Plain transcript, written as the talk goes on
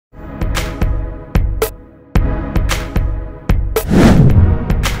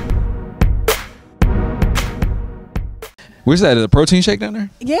Where's that? A protein shake down there?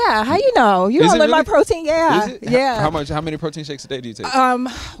 Yeah, how you know? You don't like my protein? Yeah, yeah. How many protein shakes a day do you take?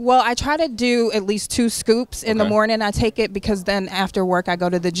 Well, I try to do at least 2 scoops in the morning. I take it because then after work I go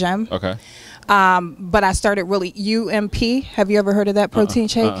to the gym. Okay. But I started really UMP. Have you ever heard of that protein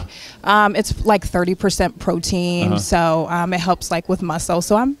shake? It's like 30% protein, so it helps like with muscle.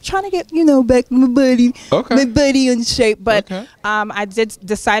 So I'm trying to get back my body in shape. But I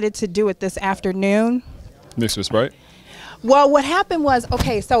decided to do it this afternoon. Mixed with Sprite? Well, what happened was,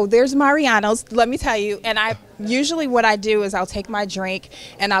 okay, so there's Mariano's, let me tell you, and usually what I do is I'll take my drink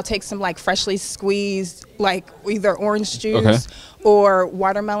and I'll take some like freshly squeezed, like either orange juice or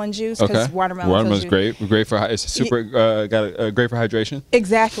watermelon juice, because watermelon's great for, it's super, great for hydration.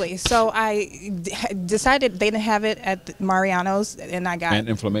 Exactly. So I decided they didn't have it at Mariano's, and I got... And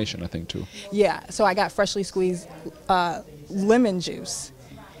inflammation, I think, too. Yeah, so I got freshly squeezed lemon juice,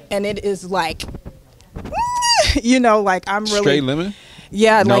 and it is like... like I'm really straight lemon.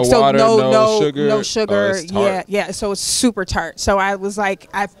 Yeah, no like so water, no sugar. Oh, yeah. So it's super tart. So I was like,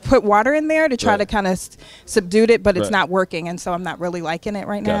 I put water in there to try to kind of subdue it, but it's not working, and so I'm not really liking it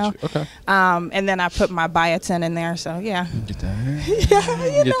right now. Okay. And then I put my biotin in there. So yeah. Get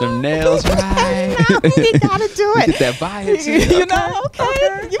that. Get them nails right. You gotta do it. Get that biotin.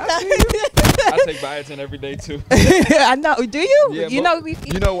 I take biotin every day too. I know. Do you? Yeah, you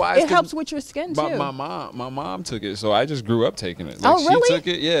know why? It helps with your skin too. My mom took it, so I just grew up taking it. Like, really? She took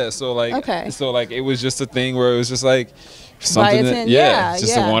it, yeah. So like, it was just a thing where it was just like something. Biotin, It's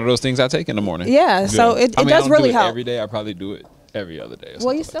just one of those things I take in the morning. Yeah. So it does really help. Every day, I probably do it every other day.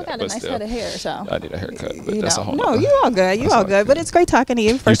 Well, you still got a nice head of hair, so I need a haircut, but that's a whole. No, you all good. You all good. But it's great talking to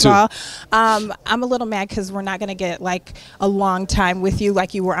you. First of all, I'm a little mad because we're not gonna get like a long time with you,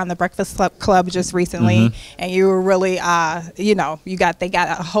 like you were on the Breakfast Club just recently, and you were really, they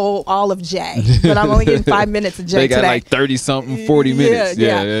got a whole all of Jay, but I'm only getting 5 minutes of Jay today. They got like 30 something, 40 minutes.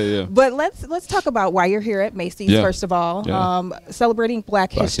 Yeah. But let's talk about why you're here at Macy's first of all, celebrating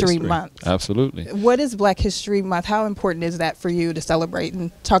Black History Month. Absolutely. What is Black History Month? How important is that for you to celebrate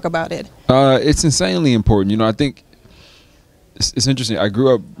and talk about it? It's insanely important. I think it's interesting. I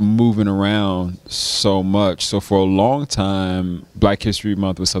grew up moving around so much. So for a long time, Black History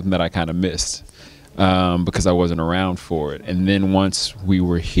Month was something that I kind of missed because I wasn't around for it. And then once we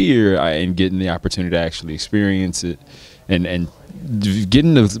were here and getting the opportunity to actually experience it and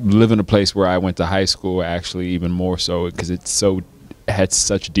getting to live in a place where I went to high school, actually even more so, because it's had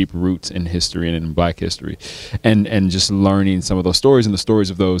such deep roots in history and in Black history, and just learning some of those stories and the stories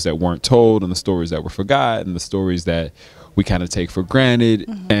of those that weren't told and the stories that were forgotten and the stories that we kind of take for granted.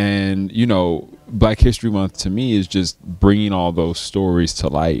 And Black History Month to me is just bringing all those stories to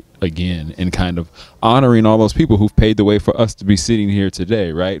light again and kind of honoring all those people who've paved the way for us to be sitting here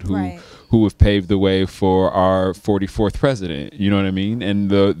today, right? Who have paved the way for our 44th president, you know what I mean? And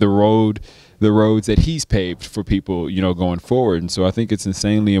the roads that he's paved for people, going forward. And so I think it's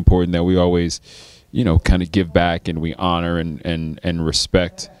insanely important that we always, kind of give back and we honor and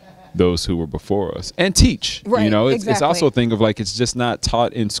respect those who were before us and teach. It's also a thing of like, it's just not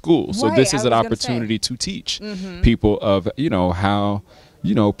taught in school. So this is an opportunity to teach people of, how,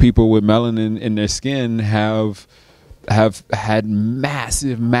 people with melanin in their skin have had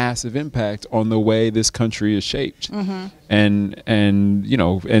massive impact on the way this country is shaped, and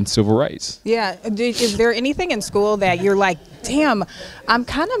civil rights. Yeah. Is there anything in school that you're like, damn, I'm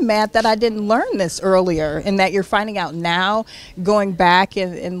kind of mad that I didn't learn this earlier, and that you're finding out now, going back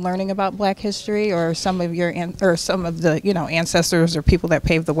and learning about Black history, or some of the ancestors or people that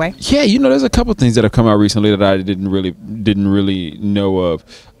paved the way? Yeah, there's a couple things that have come out recently that I didn't really know of.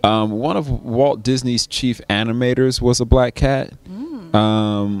 One of Walt Disney's chief animators was a Black cat.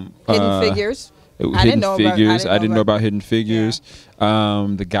 Hidden Figures. I didn't know about Hidden Figures. Yeah.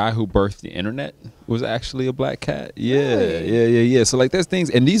 The guy who birthed the internet was actually a Black cat. Yeah, really? Yeah. So like, there's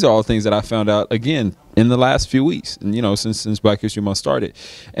things, and these are all things that I found out again in the last few weeks, and since Black History Month started,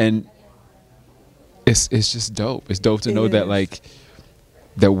 and it's just dope. It's dope to know that like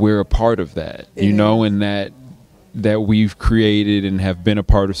that we're a part of that, and that we've created and have been a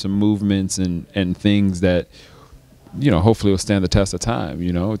part of some movements and things that hopefully will stand the test of time.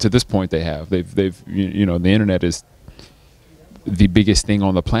 To this point they have. They've the internet is the biggest thing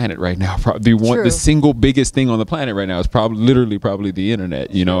on the planet right now. The single biggest thing on the planet right now is probably the internet.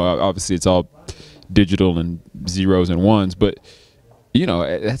 Obviously it's all digital and zeros and ones, but you know,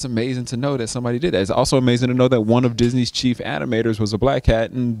 that's amazing to know that somebody did that. It's also amazing to know that one of Disney's chief animators was a black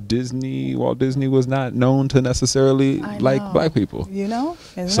cat, and Walt Disney was not known to necessarily like black people. You know,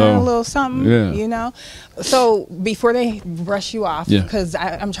 isn't that a little something? Yeah. You know, so before they rush you off, because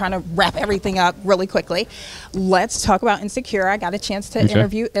I'm trying to wrap everything up really quickly, let's talk about Insecure. I got a chance to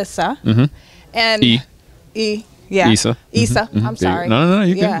interview Issa and Issa. I'm sorry. No,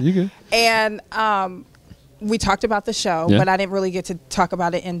 you good. You good. And we talked about the show, but I didn't really get to talk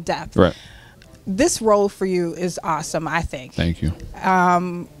about it in depth. Right. This role for you is awesome, I think. Thank you.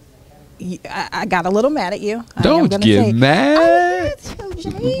 I got a little mad at you. Don't get mad.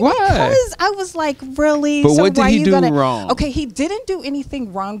 Why? Because I was like, really? But what did he do wrong? Okay, he didn't do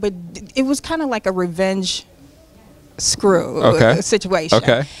anything wrong, but it was kind of like a revenge situation.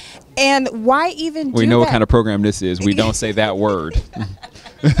 Okay. And why even do We know that? what kind of program this is. We don't say that word.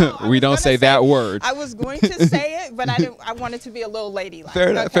 We don't say that word. I was going to say it, but I didn't. I wanted to be a little ladylike.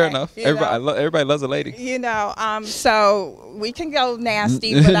 Fair enough. Everybody loves a lady. You know, so we can go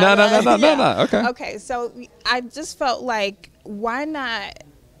nasty. But No. Okay. Okay, so I just felt like, why not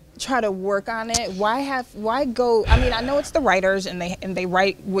try to work on it? Why go? I mean, I know it's the writers and they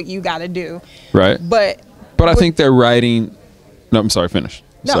write what you got to do. Right. But I think they're writing. No, I'm sorry. Finish.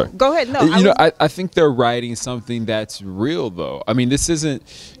 No, sorry. Go ahead. No, I think they're writing something that's real, though. I mean, this isn't,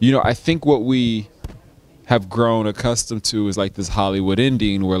 I think what we have grown accustomed to is like this Hollywood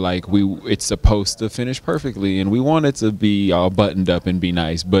ending where like it's supposed to finish perfectly and we want it to be all buttoned up and be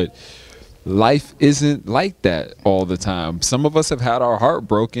nice, but life isn't like that all the time. Some of us have had our heart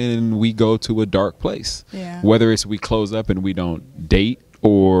broken and we go to a dark place. Yeah. Whether it's we close up and we don't date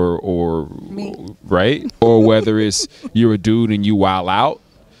or Me. Right? Or whether it's you're a dude and you wild out.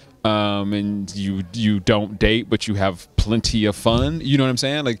 And you don't date, but you have plenty of fun. You know what I'm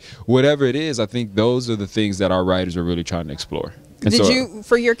saying? Like whatever it is, I think those are the things that our writers are really trying to explore. And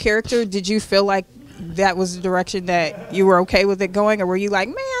for your character, did you feel like that was the direction that you were okay with it going, or were you like,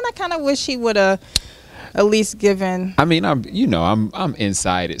 man, I kind of wish he would have at least given? I mean, I'm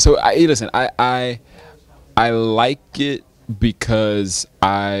inside it. So listen, I like it because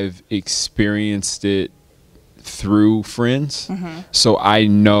I've experienced it through friends. So I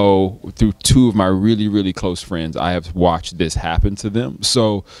know through two of my really, really close friends, I have watched this happen to them.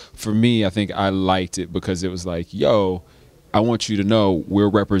 So for me, I think I liked it because it was like, yo, I want you to know we're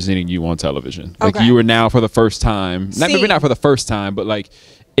representing you on television. Like you are now for the first time, maybe not for the first time, but like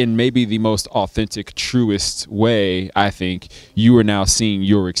in maybe the most authentic, truest way, I think you are now seeing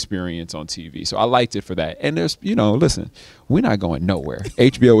your experience on TV. So I liked it for that. And there's, listen, we're not going nowhere.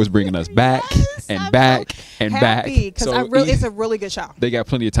 HBO is bringing us back and back and back. Because it's a really good show. They got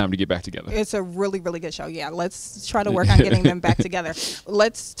plenty of time to get back together. It's a really, really good show. Yeah, let's try to work on getting them back together.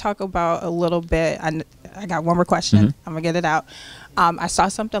 Let's talk about a little bit. I got one more question. I'm going to get it out. I saw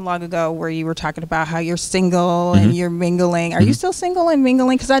something long ago where you were talking about how you're single and you're mingling. Are you still single and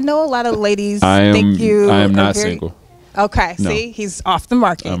mingling? Because I know a lot of ladies think you. I am not single. Okay, no. See, he's off the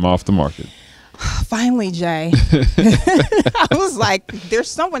market. I'm off the market. Finally, Jay. I was like,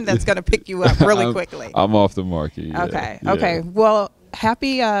 there's someone that's going to pick you up really quickly. I'm off the market. Yeah, Okay. Well,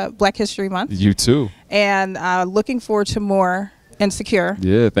 happy Black History Month. You too. And looking forward to more Insecure.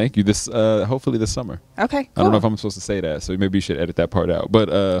 Yeah, thank you. This hopefully this summer. Okay, cool. I don't know if I'm supposed to say that, so maybe you should edit that part out.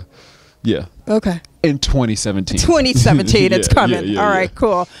 But yeah. Okay. In 2017. 2017, it's coming. Yeah, All right,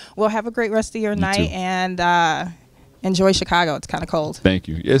 cool. Well, have a great rest of your night and enjoy Chicago. It's kind of cold. Thank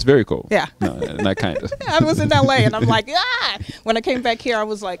you. Yeah, it's very cold. Yeah. No, not kind of. I was in LA and I'm like, when I came back here, I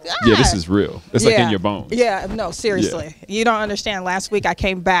was like, Yeah, this is real. It's like in your bones. Yeah, no, seriously. Yeah. You don't understand. Last week I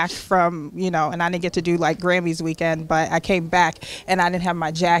came back from, and I didn't get to do like Grammys weekend, but I came back and I didn't have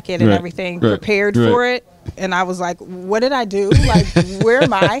my jacket and everything prepared for it. And I was like, what did I do? Like, where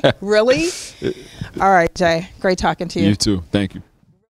am I? Really? All right, Jay. Great talking to you. You too. Thank you.